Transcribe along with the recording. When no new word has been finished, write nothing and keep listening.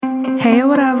Hey,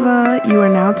 whatever. You are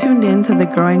now tuned in to the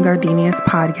Growing Gardenias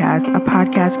podcast, a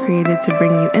podcast created to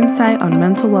bring you insight on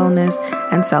mental wellness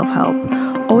and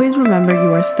self-help. Always remember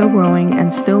you are still growing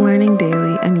and still learning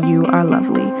daily, and you are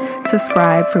lovely.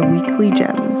 Subscribe for weekly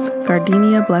gems.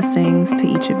 Gardenia blessings to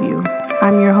each of you.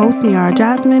 I'm your host, Niara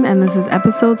Jasmine, and this is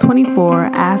episode 24,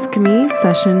 Ask Me,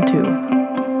 Session 2.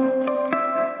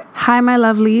 Hi, my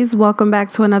lovelies. Welcome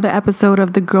back to another episode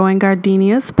of the Growing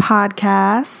Gardenias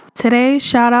podcast. Today's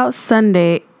shout out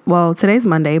Sunday. Well, today's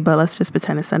Monday, but let's just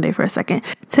pretend it's Sunday for a second.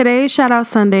 Today's shout out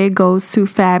Sunday goes to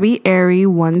Fabi Airy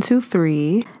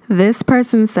 123. This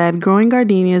person said, growing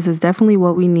gardenias is definitely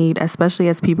what we need, especially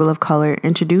as people of color,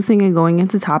 introducing and going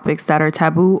into topics that are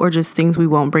taboo or just things we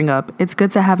won't bring up. It's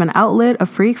good to have an outlet, a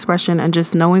free expression, and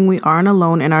just knowing we aren't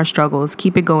alone in our struggles.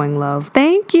 Keep it going, love.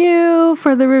 Thank you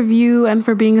for the review and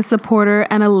for being a supporter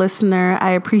and a listener. I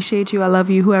appreciate you. I love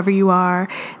you, whoever you are.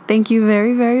 Thank you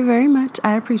very, very, very much.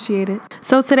 I appreciate it.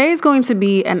 So today is going to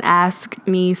be an Ask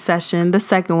Me session, the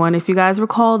second one. If you guys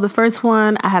recall, the first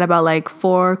one, I had about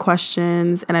 4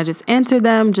 questions and I just answered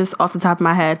them just off the top of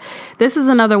my head. This is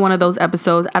another one of those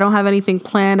episodes. I don't have anything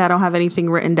planned. I don't have anything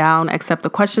written down except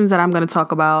the questions that I'm going to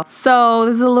talk about. So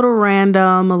this is a little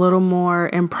random, a little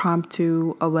more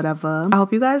impromptu or whatever. I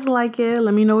hope you guys like it.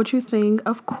 Let me know what you think,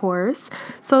 of course.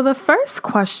 So the first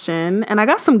question, and I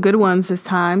got some good ones this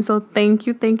time. So thank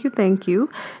you.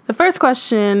 The first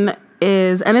question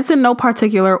is, and it's in no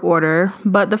particular order,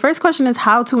 but the first question is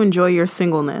how to enjoy your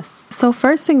singleness. So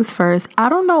first things first, I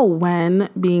don't know when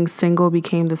being single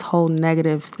became this whole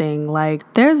negative thing.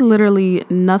 There's literally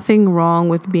nothing wrong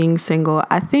with being single.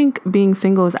 I think being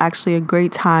single is actually a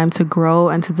great time to grow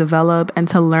and to develop and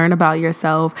to learn about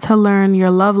yourself, to learn your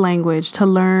love language, to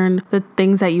learn the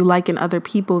things that you like in other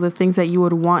people, the things that you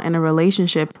would want in a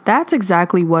relationship. That's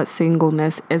exactly what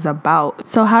singleness is about.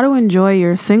 So how to enjoy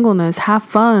your singleness, have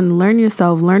fun, learn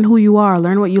yourself, learn who you are,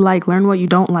 learn what you like, learn what you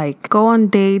don't like. Go on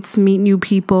dates, meet new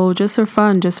people, just for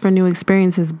fun, just for new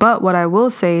experiences. But what I will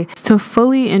say, to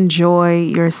fully enjoy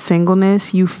your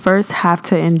singleness, you first have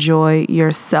to enjoy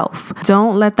yourself.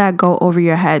 Don't let that go over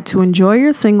your head. To enjoy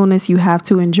your singleness, you have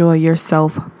to enjoy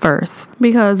yourself first.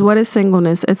 Because what is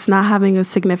singleness? It's not having a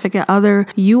significant other.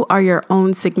 You are your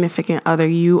own significant other.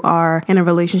 You are in a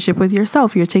relationship with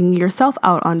yourself. You're taking yourself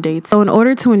out on dates. So in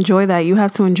order to enjoy that, you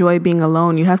have to enjoy being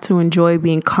alone. You have to enjoy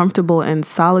being comfortable in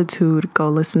solitude. Go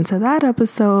listen to that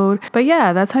episode. But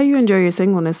yeah, that's how you enjoy your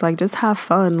singleness. Just have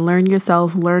fun, learn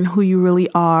yourself, learn who you really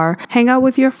are, hang out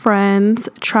with your friends,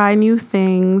 try new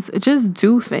things, just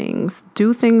do things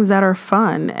that are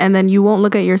fun. And then you won't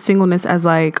look at your singleness as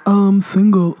oh, I'm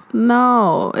single.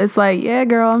 No, it's yeah,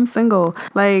 girl, I'm single.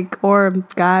 Or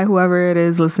guy, whoever it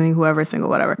is listening, whoever's single,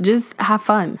 whatever. Just have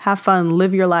fun,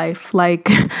 live your life.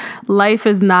 Life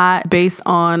is not based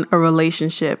on a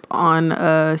relationship, on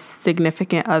a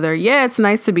significant other. Yeah, it's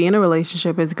nice to be in a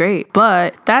relationship. It's great.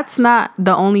 But that's not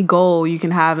the only goal you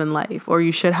can have in life or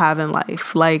you should have in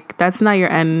life. That's not your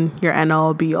end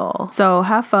all be all. So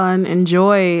have fun,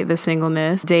 enjoy the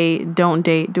singleness, date, don't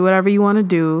date, do whatever you want to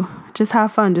do. Just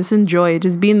have fun. Just enjoy it.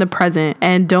 Just be in the present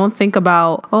and don't think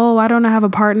about, oh, I don't have a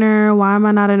partner. Why am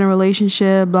I not in a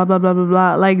relationship? Blah, blah, blah,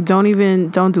 blah, blah.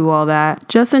 Don't do all that.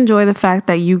 Just enjoy the fact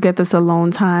that you get this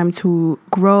alone time to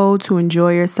grow, to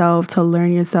enjoy yourself, to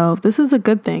learn yourself. This is a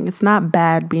good thing. It's not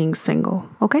bad being single.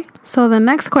 Okay. So the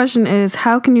next question is,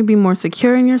 how can you be more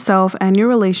secure in yourself and your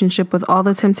relationship with all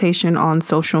the temptation on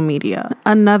social media?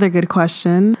 Another good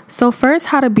question. So first,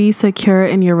 how to be secure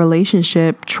in your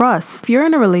relationship. Trust. If you're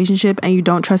in a relationship and you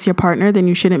don't trust your partner, then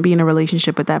you shouldn't be in a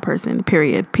relationship with that person,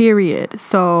 period.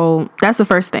 So that's the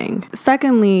first thing.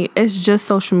 Secondly, it's just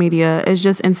social media. It's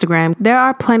just Instagram. There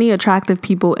are plenty attractive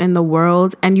people in the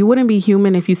world, and you wouldn't be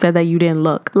human if you said that you didn't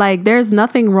look. There's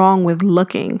nothing wrong with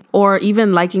looking or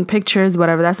even liking pictures,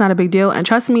 whatever. That's not a big deal. And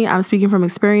trust me, I'm speaking from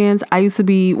experience. I used to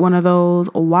be one of those,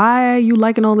 why are you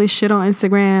liking all this shit on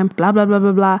Instagram? Blah, blah, blah,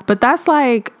 blah, blah. But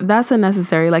that's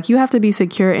unnecessary. You have to be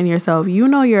secure in yourself. You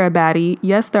know you're a baddie.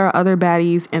 Yes, there are other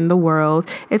baddies in the world.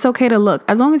 It's okay to look.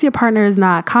 As long as your partner is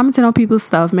not commenting on people's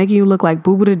stuff, making you look like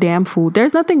boo-boo the damn fool,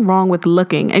 there's nothing wrong with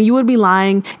looking. And you would be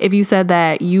lying if you said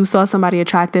that you saw somebody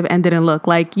attractive and didn't look.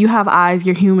 You have eyes,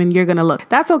 you're human, you're gonna look.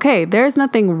 That's okay. There's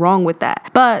nothing wrong with that.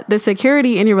 But the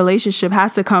security in your relationship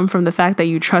has to come from the fact that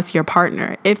you trust your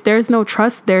partner. If there's no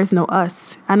trust, there's no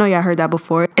us. I know y'all heard that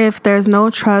before. If there's no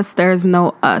trust, there's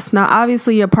no us. Now,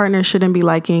 obviously, your partner shouldn't be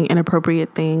liking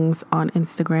inappropriate things on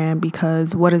Instagram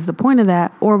because what is is the point of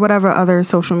that? Or whatever other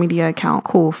social media account.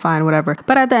 Cool, fine, whatever.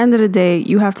 But at the end of the day,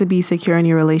 you have to be secure in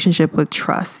your relationship with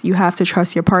trust. You have to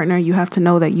trust your partner. You have to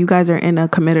know that you guys are in a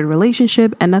committed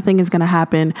relationship and nothing is going to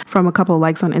happen from a couple of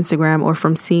likes on Instagram or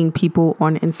from seeing people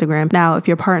on Instagram. Now, if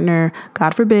your partner,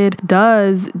 God forbid,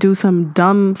 does do some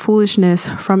dumb foolishness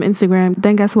from Instagram,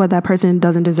 then guess what? That person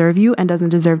doesn't deserve you and doesn't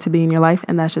deserve to be in your life.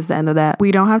 And that's just the end of that.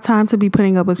 We don't have time to be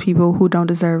putting up with people who don't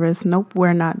deserve us. Nope,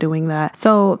 we're not doing that.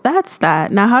 So that's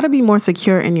that. Now, how to be more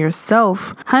secure in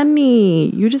yourself?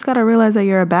 Honey, you just got to realize that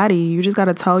you're a baddie. You just got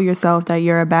to tell yourself that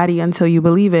you're a baddie until you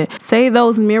believe it. Say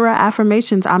those mirror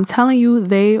affirmations. I'm telling you,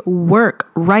 they work.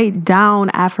 Write down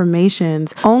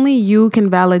affirmations. Only you can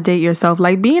validate yourself.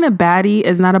 Like, being a baddie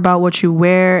is not about what you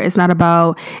wear. It's not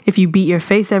about if you beat your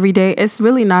face every day. It's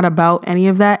really not about any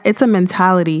of that. It's a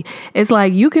mentality. It's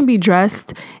like, you can be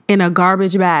dressed in a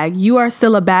garbage bag. You are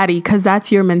still a baddie because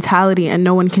that's your mentality and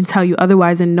no one can tell you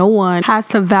otherwise, and no one has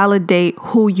to validate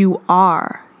who you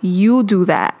are. You do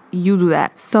that. You do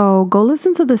that. So go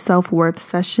listen to the self-worth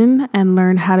session and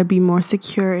learn how to be more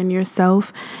secure in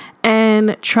yourself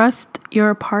and trust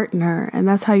your partner. And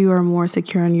that's how you are more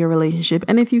secure in your relationship.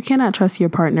 And if you cannot trust your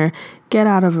partner, get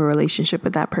out of a relationship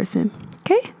with that person.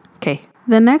 Okay.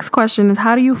 The next question is,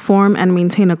 how do you form and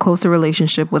maintain a closer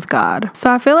relationship with God?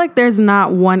 So I feel like there's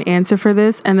not one answer for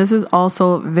this, and this is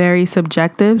also very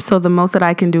subjective. So the most that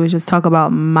I can do is just talk about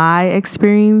my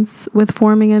experience with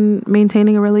forming and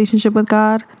maintaining a relationship with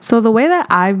God. So the way that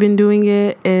I've been doing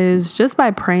it is just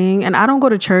by praying, and I don't go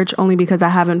to church only because I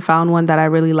haven't found one that I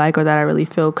really like or that I really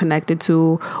feel connected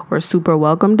to or super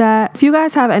welcomed at. If you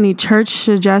guys have any church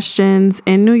suggestions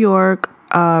in New York,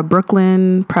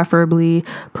 Brooklyn preferably,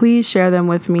 please share them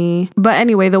with me. But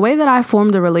anyway, the way that I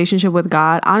formed a relationship with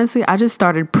God, honestly, I just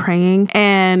started praying.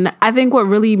 And I think what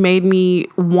really made me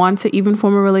want to even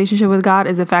form a relationship with God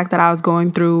is the fact that I was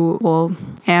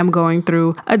am going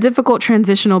through a difficult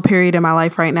transitional period in my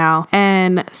life right now.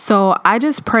 And so I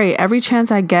just pray. Every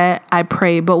chance I get, I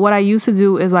pray. But what I used to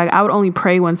do is, like, I would only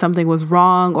pray when something was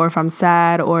wrong or if I'm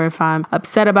sad or if I'm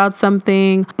upset about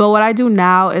something. But what I do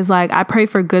now is, like, I pray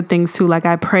for good things too. Like,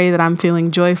 I pray that I'm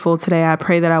feeling joyful today. I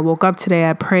pray that I woke up today.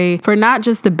 I pray for not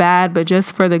just the bad, but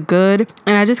just for the good.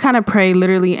 And I just kind of pray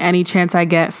literally any chance I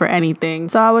get for anything.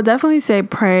 So I would definitely say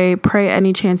pray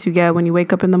any chance you get. When you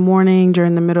wake up in the morning,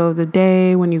 during the middle of the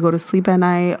day, when you go to sleep at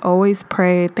night, always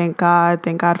pray. Thank God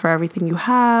for everything you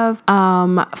have.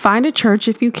 Find a church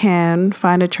if you can.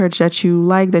 Find a church that you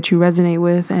like, that you resonate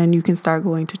with, and you can start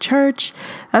going to church.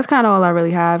 That's kind of all I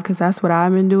really have, because that's what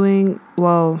I've been doing.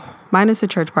 Well, minus the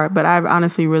church part, but I've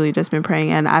honestly really just been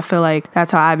praying, and I feel like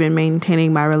that's how I've been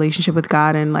maintaining my relationship with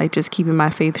God and, like, just keeping my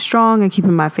faith strong and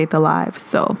keeping my faith alive.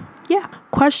 So yeah.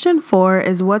 Question 4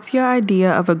 is, what's your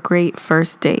idea of a great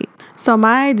first date? So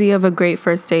my idea of a great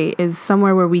first date is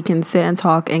somewhere where we can sit and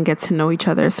talk and get to know each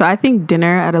other. So I think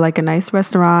dinner at a nice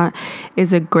restaurant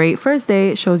is a great first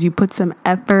date. It shows you put some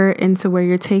effort into where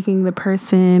you're taking the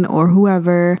person or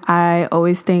whoever. I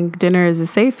always think dinner is the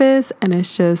safest, and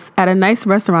it's just at a nice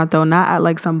restaurant though, not at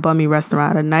like some bummy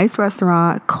restaurant. A nice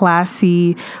restaurant,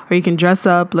 classy, where you can dress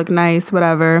up, look nice,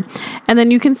 whatever. And then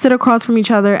you can sit across from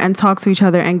each other and talk to each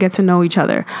other and get to know each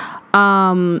other.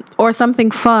 Or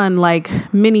something fun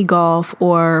like mini golf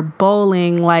or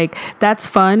bowling. Like, that's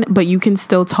fun, but you can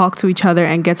still talk to each other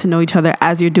and get to know each other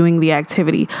as you're doing the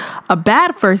activity. A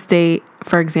bad first date,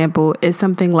 for example, is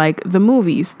something like the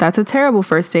movies. That's a terrible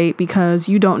first date because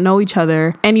you don't know each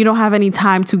other and you don't have any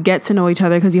time to get to know each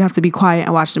other because you have to be quiet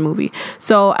and watch the movie.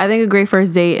 So I think a great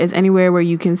first date is anywhere where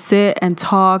you can sit and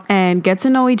talk and get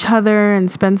to know each other and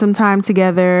spend some time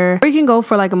together. Or you can go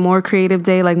for like a more creative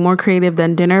day, like more creative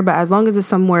than dinner, but as long as it's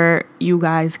somewhere you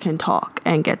guys can talk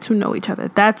and get to know each other.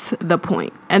 That's the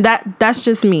point. And that's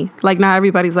just me. Like, not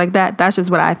everybody's like that. That's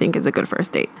just what I think is a good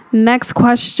first date. Next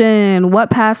question. What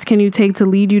paths can you take to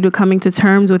lead you to coming to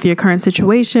terms with your current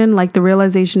situation, like the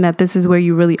realization that this is where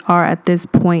you really are at this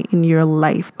point in your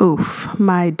life? Oof,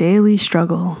 my daily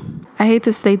struggle. I hate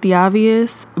to state the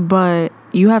obvious, but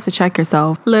you have to check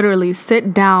yourself. Literally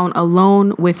sit down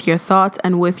alone with your thoughts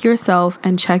and with yourself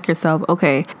and check yourself.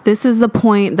 Okay, this is the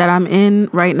point that I'm in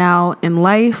right now in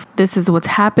life. This is what's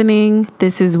happening.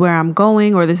 This is where I'm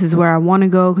going, or this is where I want to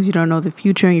go, because you don't know the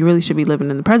future and you really should be living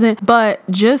in the present. But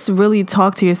just really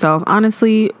talk to yourself.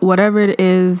 Honestly, whatever it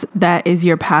is that is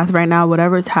your path right now,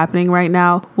 whatever is happening right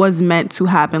now was meant to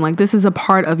happen. Like, this is a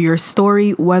part of your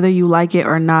story, whether you like it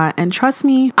or not. And trust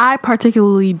me, I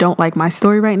particularly don't like my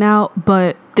story right now, but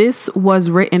but this was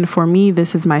written for me.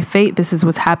 This is my fate. This is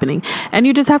what's happening. And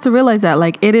you just have to realize that,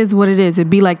 like, it is what it is. It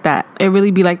be like that. It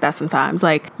really be like that sometimes.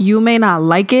 Like, you may not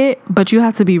like it, but you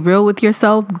have to be real with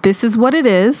yourself. This is what it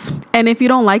is. And if you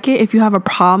don't like it, if you have a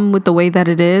problem with the way that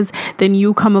it is, then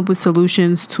you come up with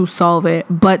solutions to solve it.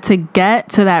 But to get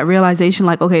to that realization,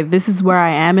 like, okay, this is where I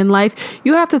am in life,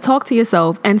 you have to talk to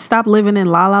yourself and stop living in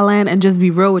la la land and just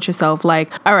be real with yourself.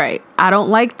 Like, all right, I don't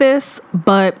like this,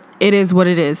 but it is what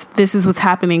it is. This is what's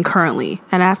happening currently.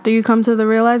 And after you come to the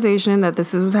realization that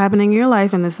this is what's happening in your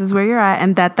life and this is where you're at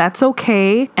and that that's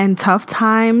okay and tough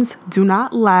times do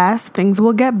not last, things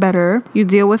will get better, you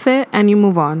deal with it and you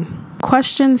move on.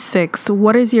 Question 6,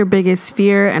 what is your biggest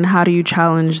fear and how do you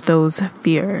challenge those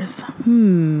fears?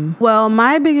 Well,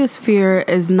 my biggest fear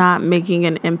is not making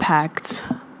an impact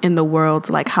in the world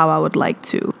like how I would like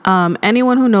to.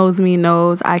 Anyone who knows me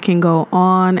knows I can go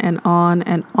on and on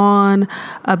and on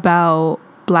about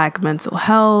Black mental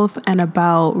health and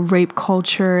about rape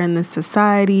culture in this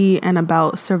society and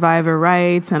about survivor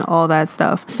rights and all that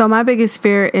stuff. So my biggest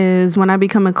fear is when I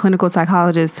become a clinical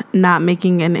psychologist, not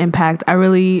making an impact. I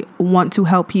really want to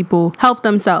help people help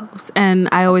themselves. And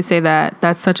I always say that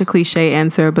that's such a cliche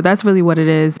answer, but that's really what it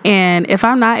is. And if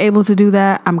I'm not able to do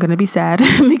that, I'm going to be sad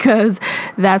because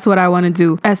that's what I want to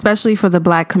do, especially for the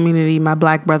Black community, my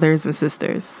Black brothers and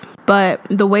sisters. But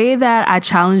the way that I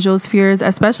challenge those fears,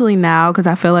 especially now, because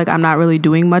I feel like I'm not really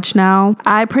doing much now,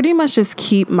 I pretty much just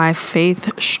keep my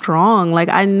faith strong. Like,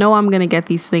 I know I'm going to get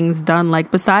these things done. Like,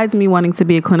 besides me wanting to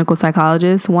be a clinical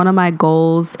psychologist, one of my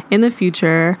goals in the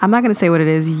future, I'm not going to say what it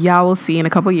is, y'all will see in a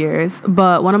couple years,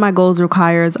 but one of my goals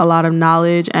requires a lot of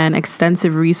knowledge and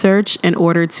extensive research in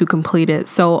order to complete it.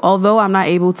 So although I'm not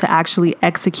able to actually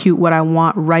execute what I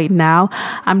want right now,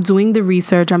 I'm doing the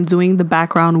research, I'm doing the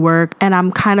background work, and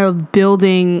I'm kind of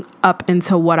building up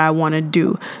into what I want to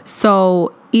do.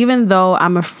 So even though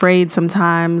I'm afraid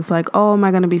sometimes, like, oh, am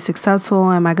I going to be successful?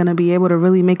 Am I going to be able to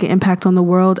really make an impact on the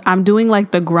world? I'm doing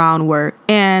like the groundwork.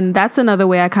 And that's another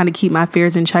way I kind of keep my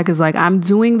fears in check is like, I'm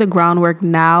doing the groundwork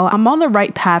now. I'm on the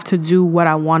right path to do what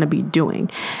I want to be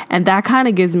doing. And that kind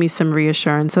of gives me some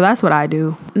reassurance. So that's what I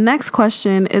do. Next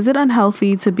question, is it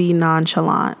unhealthy to be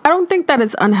nonchalant? I don't think that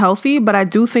it's unhealthy, but I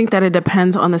do think that it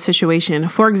depends on the situation.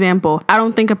 For example, I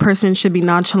don't think a person should be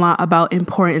nonchalant about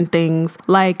important things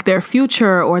like their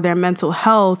future or their mental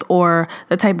health or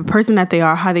the type of person that they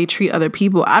are, how they treat other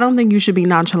people. I don't think you should be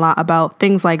nonchalant about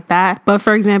things like that. But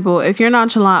for example, if you're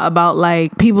nonchalant about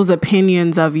like people's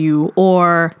opinions of you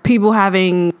or people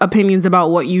having opinions about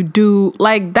what you do,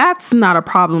 like that's not a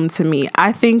problem to me.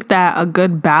 I think that a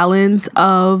good balance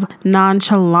of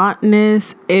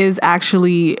nonchalantness is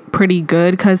actually pretty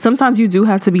good because sometimes you do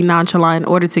have to be nonchalant in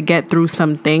order to get through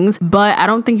some things, but I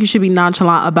don't think you should be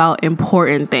nonchalant about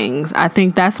important things. I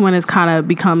think that's when it's kind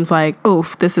of becomes like,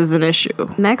 oof, this is an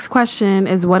issue. Next question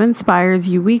is, what inspires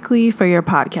you weekly for your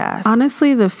podcast?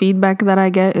 Honestly, the feedback that I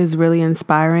get is really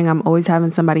inspiring. I'm always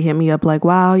having somebody hit me up like,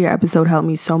 wow, your episode helped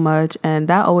me so much. And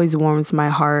that always warms my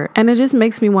heart. And it just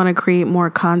makes me want to create more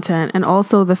content. And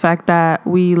also the fact that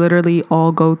we literally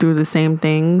all go through the same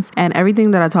things and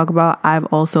everything that I talk about, I've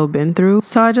also been through.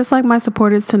 So I just like my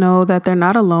supporters to know that they're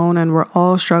not alone and we're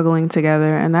all struggling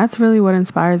together. And that's really what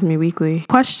inspires me weekly.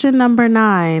 Question number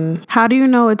 9. How do you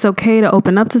know it's okay to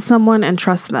open up to someone and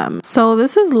trust them? So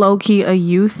this is low-key a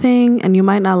you thing, and you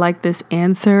might not like this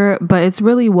answer, but it's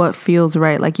really what feels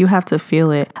right. Like, you have to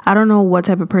feel it. I don't know what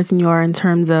type of person you are in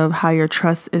terms of how your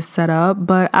trust is set up,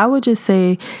 but I would just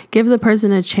say give the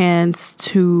person a chance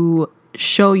to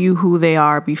show you who they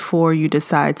are before you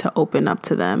decide to open up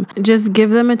to them. Just give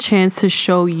them a chance to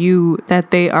show you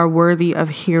that they are worthy of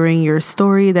hearing your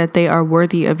story, that they are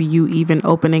worthy of you even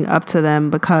opening up to them,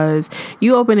 because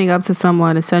you opening up to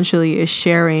someone essentially is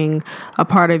sharing a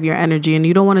part of your energy, and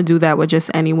you don't want to do that with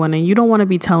just anyone, and you don't want to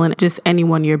be telling just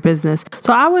anyone your business.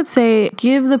 So I would say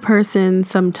give the person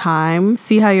some time,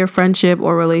 see how your friendship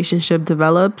or relationship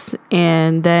develops,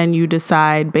 and then you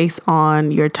decide based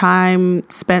on your time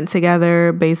spent together,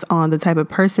 based on the type of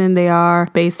person they are,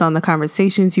 based on the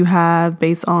conversations you have,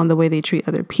 based on the way they treat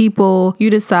other people, you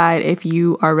decide if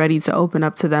you are ready to open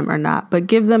up to them or not. But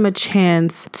give them a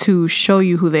chance to show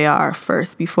you who they are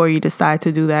first before you decide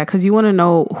to do that, because you want to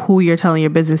know who you're telling your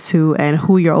business to and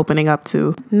who you're opening up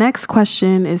to. Next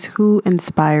question is, who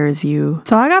inspires you?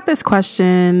 So I got this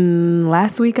question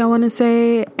last week, I want to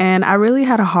say, and I really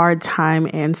had a hard time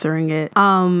answering it.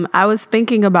 I was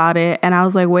thinking about it and I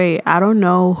was like, wait, I don't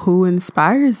know who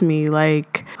inspires me.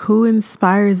 Like, who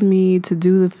inspires me to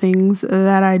do the things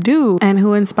that I do, and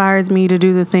who inspires me to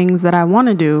do the things that I want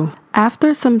to do?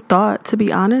 After some thought, to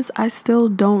be honest, I still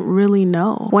don't really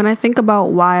know. When I think about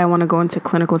why I want to go into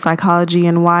clinical psychology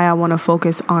and why I want to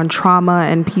focus on trauma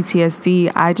and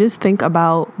PTSD, I just think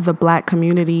about the Black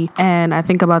community, and I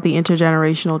think about the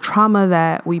intergenerational trauma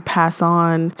that we pass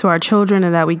on to our children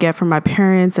and that we get from our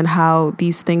parents and how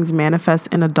these things manifest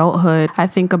in adulthood. I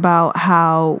think about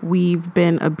how we've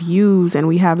been abused and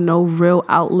we have no real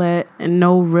outlet and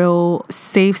no real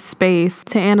safe space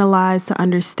to analyze, to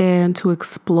understand, to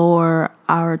explore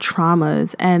our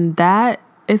traumas. And that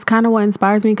is kind of what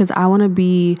inspires me, because I want to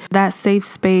be that safe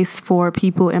space for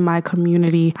people in my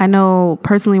community. I know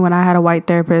personally when I had a white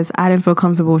therapist, I didn't feel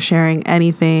comfortable sharing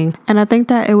anything. And I think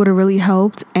that it would have really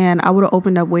helped, and I would have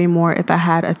opened up way more if I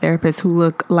had a therapist who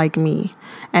looked like me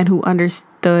and who understood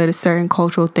certain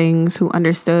cultural things, who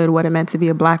understood what it meant to be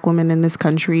a Black woman in this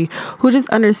country, who just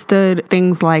understood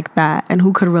things like that and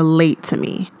who could relate to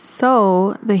me.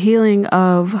 So the healing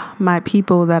of my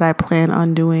people that I plan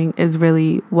on doing is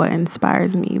really what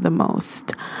inspires me the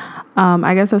most.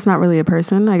 I guess that's not really a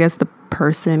person. I guess the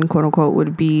person, quote unquote,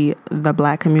 would be the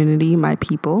Black community, my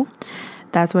people.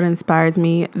 That's what inspires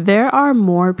me. There are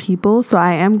more people, so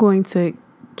I am going to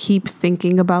keep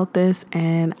thinking about this,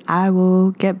 and I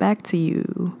will get back to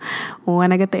you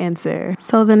when I get the answer.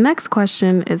 So the next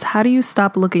question is, how do you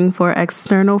stop looking for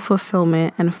external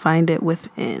fulfillment and find it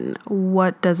within?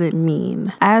 What does it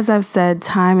mean? As I've said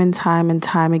time and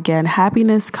time again,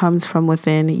 happiness comes from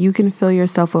within. You can fill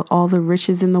yourself with all the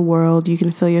riches in the world. You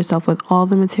can fill yourself with all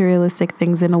the materialistic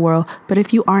things in the world. But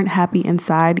if you aren't happy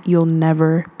inside, you'll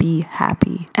never be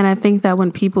happy. And I think that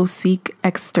when people seek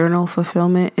external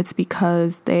fulfillment, it's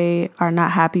because they are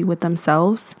not happy with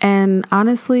themselves. And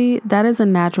honestly, that is a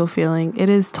natural feeling. It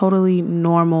is totally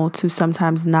normal to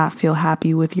sometimes not feel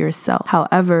happy with yourself.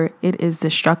 However, it is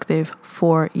destructive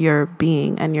for your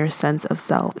being and your sense of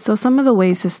self. So some of the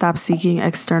ways to stop seeking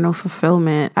external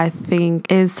fulfillment, I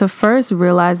think, is to first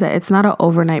realize that it's not an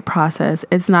overnight process.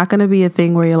 It's not going to be a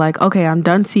thing where you're like, okay, I'm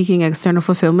done seeking external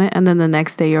fulfillment, and then the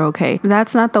next day you're okay.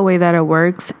 That's not the way that it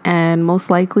works. And most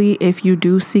likely, if you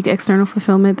do seek external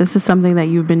fulfillment, this is something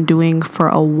that you've been doing for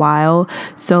a while.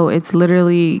 So it's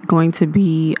literally going to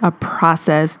be a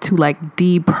process to like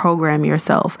deprogram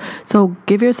yourself. So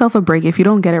give yourself a break. If you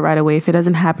don't get it right away, if it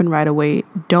doesn't happen right away,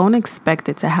 don't expect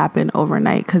it to happen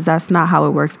overnight, because that's not how it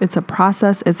works. It's a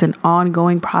process. It's an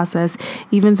ongoing process.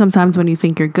 Even sometimes when you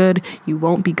think you're good, you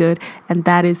won't be good, and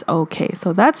that is okay.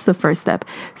 So that's the first step.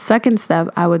 Second step,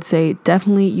 I would say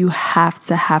definitely you have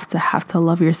to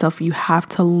love yourself. You have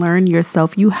to learn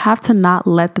yourself. You have to not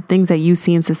let the things that you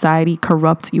see in society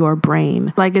corrupt your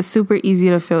brain. Like, it's super easy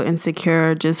to feel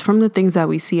insecure just from the things that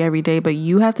we see every day, but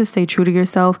you have to stay true to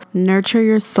yourself. Nurture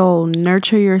your soul,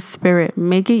 nurture your spirit.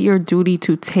 Make it your duty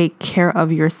to take care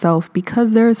of yourself,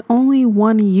 because there's only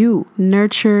one you.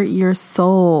 Nurture your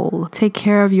soul. Take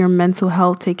care of your mental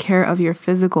health. Take care of your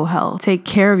physical health. Take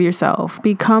care of yourself.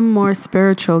 Become more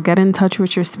spiritual. Get in touch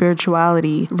with your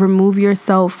spirituality. Remove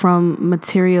yourself from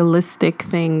materialistic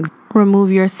things.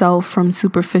 Remove yourself from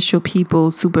superficial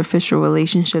people, superficial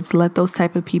relationships. Let those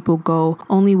type of people go.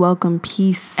 Only welcome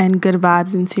peace and good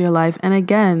vibes into your life. And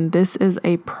again, this is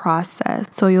a process.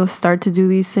 So you'll start to do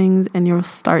these things and you'll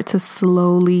start to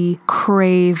slowly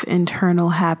crave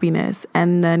internal happiness.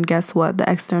 And then guess what? The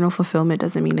external fulfillment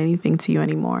doesn't mean anything to you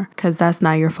anymore, because that's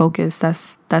not your focus.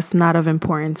 That's not of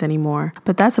importance anymore.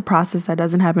 But that's a process that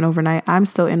doesn't happen overnight. I'm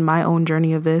still in my own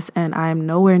journey of this, and I'm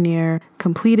nowhere near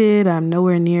completed. I'm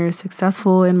nowhere near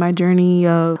successful in my journey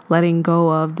of letting go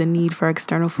of the need for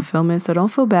external fulfillment. So don't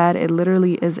feel bad. It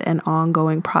literally is an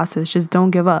ongoing process. Just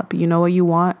don't give up. You know what you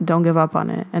want? Don't give up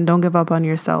on it, and don't give up on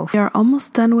yourself. We are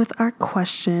almost done with our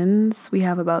questions. We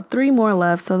have about 3 more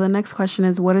left. So the next question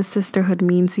is, what does sisterhood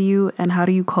mean to you, and how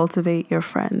do you cultivate your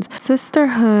friends?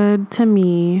 Sisterhood to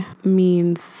me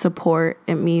means support.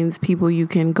 It means people you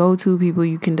can go to, people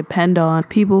you can depend on,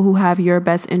 people who have your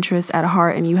best interests at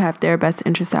heart and you have their best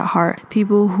interests at heart,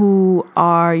 people who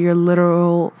are your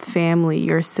literal family,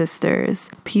 your sisters,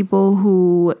 people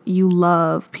who you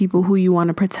love, people who you want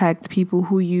to protect, people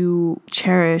who you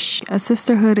cherish. A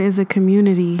sisterhood is a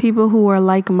community, people who are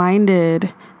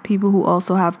like-minded, people who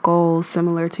also have goals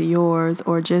similar to yours,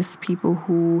 or just people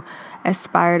who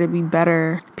aspire to be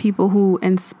better, people who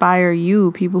inspire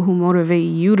you, people who motivate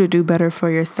you to do better for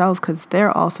yourself because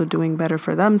they're also doing better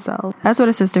for themselves. That's what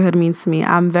a sisterhood means to me.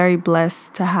 I'm very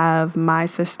blessed to have my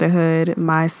sisterhood,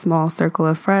 my small circle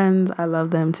of friends. I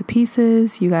love them to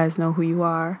pieces. You guys know who you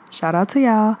are. Shout out to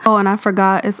y'all. Oh, and I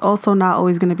forgot, it's also not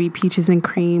always going to be peaches and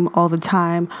cream all the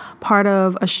time. Part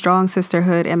of a strong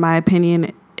sisterhood, in my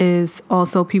opinion, is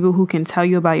also people who can tell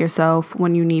you about yourself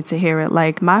when you need to hear it.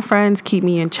 Like, my friends keep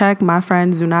me in check. My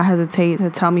friends do not hesitate to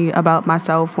tell me about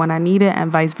myself when I need it,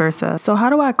 and vice versa. So how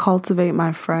do I cultivate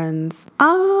my friends?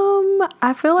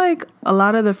 I feel like a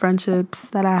lot of the friendships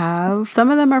that I have, some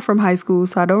of them are from high school,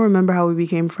 so I don't remember how we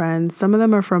became friends. Some of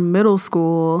them are from middle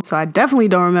school, so I definitely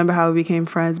don't remember how we became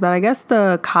friends. But I guess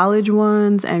the college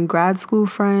ones and grad school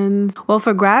friends, well,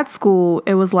 for grad school,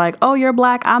 it was like, oh, you're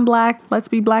black, I'm black, let's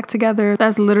be black together.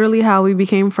 That's literally how we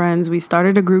became friends. We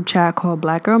started a group chat called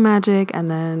Black Girl Magic, and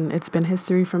then it's been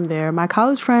history from there. My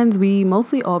college friends, we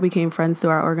mostly all became friends through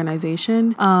our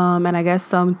organization, and I guess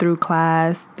some through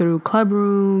class, through club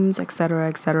rooms, etc.,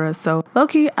 etc. So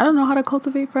low-key, I don't know how to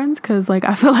cultivate friends, because like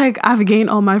I feel like I've gained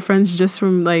all my friends just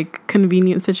from like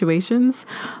convenient situations.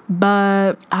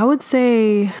 But I would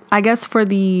say, I guess for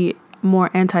the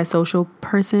more antisocial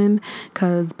person,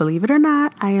 because believe it or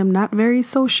not, I am not very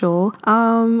social.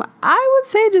 I would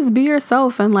say just be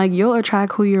yourself, and like you'll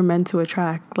attract who you're meant to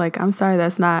attract. Like, I'm sorry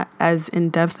that's not as in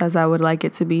depth as I would like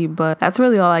it to be, but that's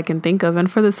really all I can think of.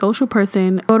 And for the social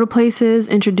person, go to places,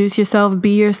 introduce yourself,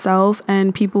 be yourself,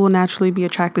 and people will naturally be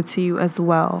attracted to you as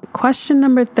well. Question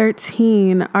number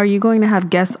 13, are you going to have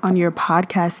guests on your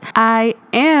podcast? I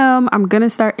am. I'm gonna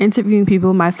start interviewing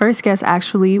people. My first guest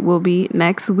actually will be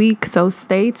next week, so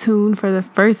stay tuned for the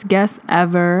first guest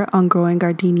ever on Growing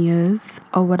Gardenias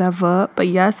or whatever. But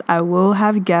yes, I will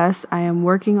have guests. I am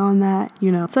working on that,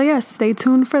 So yes, stay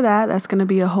tuned for that. That's gonna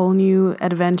be a whole new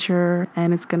adventure,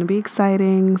 and it's gonna be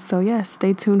exciting. So yes,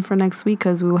 stay tuned for next week,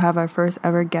 because we will have our first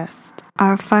ever guest.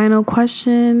 Our final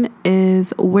question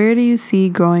is, where do you see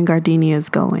Growing Gardenias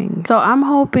going? So I'm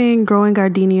hoping Growing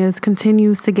Gardenias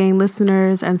continues to gain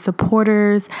listeners and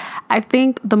supporters. I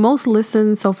think the most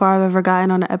listens so far I've ever gotten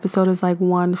on an episode is like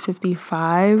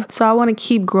 155. So I want to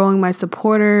keep growing my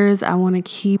supporters. I want to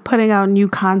keep putting out new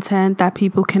content that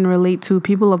people can relate to,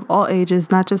 people of all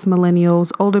ages, not just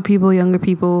millennials, older people, younger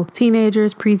people,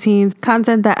 teenagers, preteens,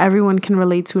 content that everyone can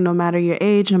relate to, no matter your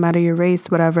age, no matter your race,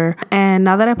 whatever. And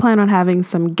now that I plan on having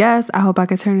some guests, I hope I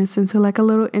could turn this into like a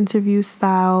little interview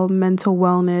style, mental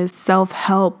wellness,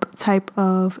 self-help type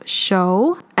of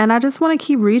show. And I just want to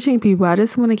keep reaching people. I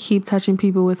just want to keep touching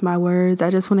people with my words. I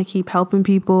just want to keep helping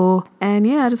people. And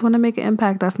yeah, I just want to make an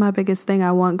impact. That's my biggest thing.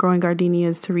 I want Growing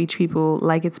Gardenias to reach people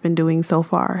like it's been doing so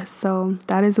far. So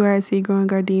that is where I see Growing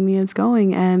Gardenias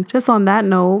going. And just on that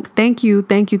note, thank you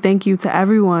to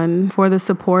everyone for the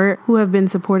support, who have been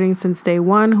supporting since day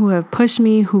one, who have pushed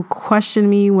me, who question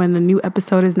me when the new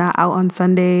episode is not out on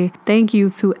Sunday. Thank you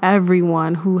to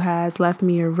everyone who has left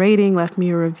me a rating, left me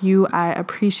a review. I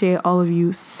appreciate all of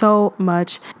you so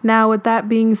much. Now, with that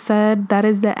being said, that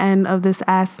is the end of this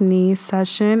Ask Me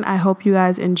session. I hope you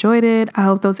guys enjoyed it. I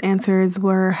hope those answers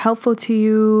were helpful to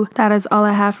you. That is all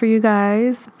I have for you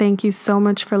guys. Thank you so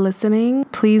much for listening.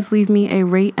 Please leave me a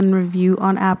rate and review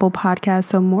on Apple Podcasts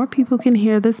so more people can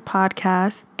hear this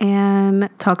podcast. And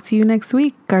talk to you next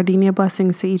week. Gardenia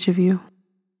blessings to each of you.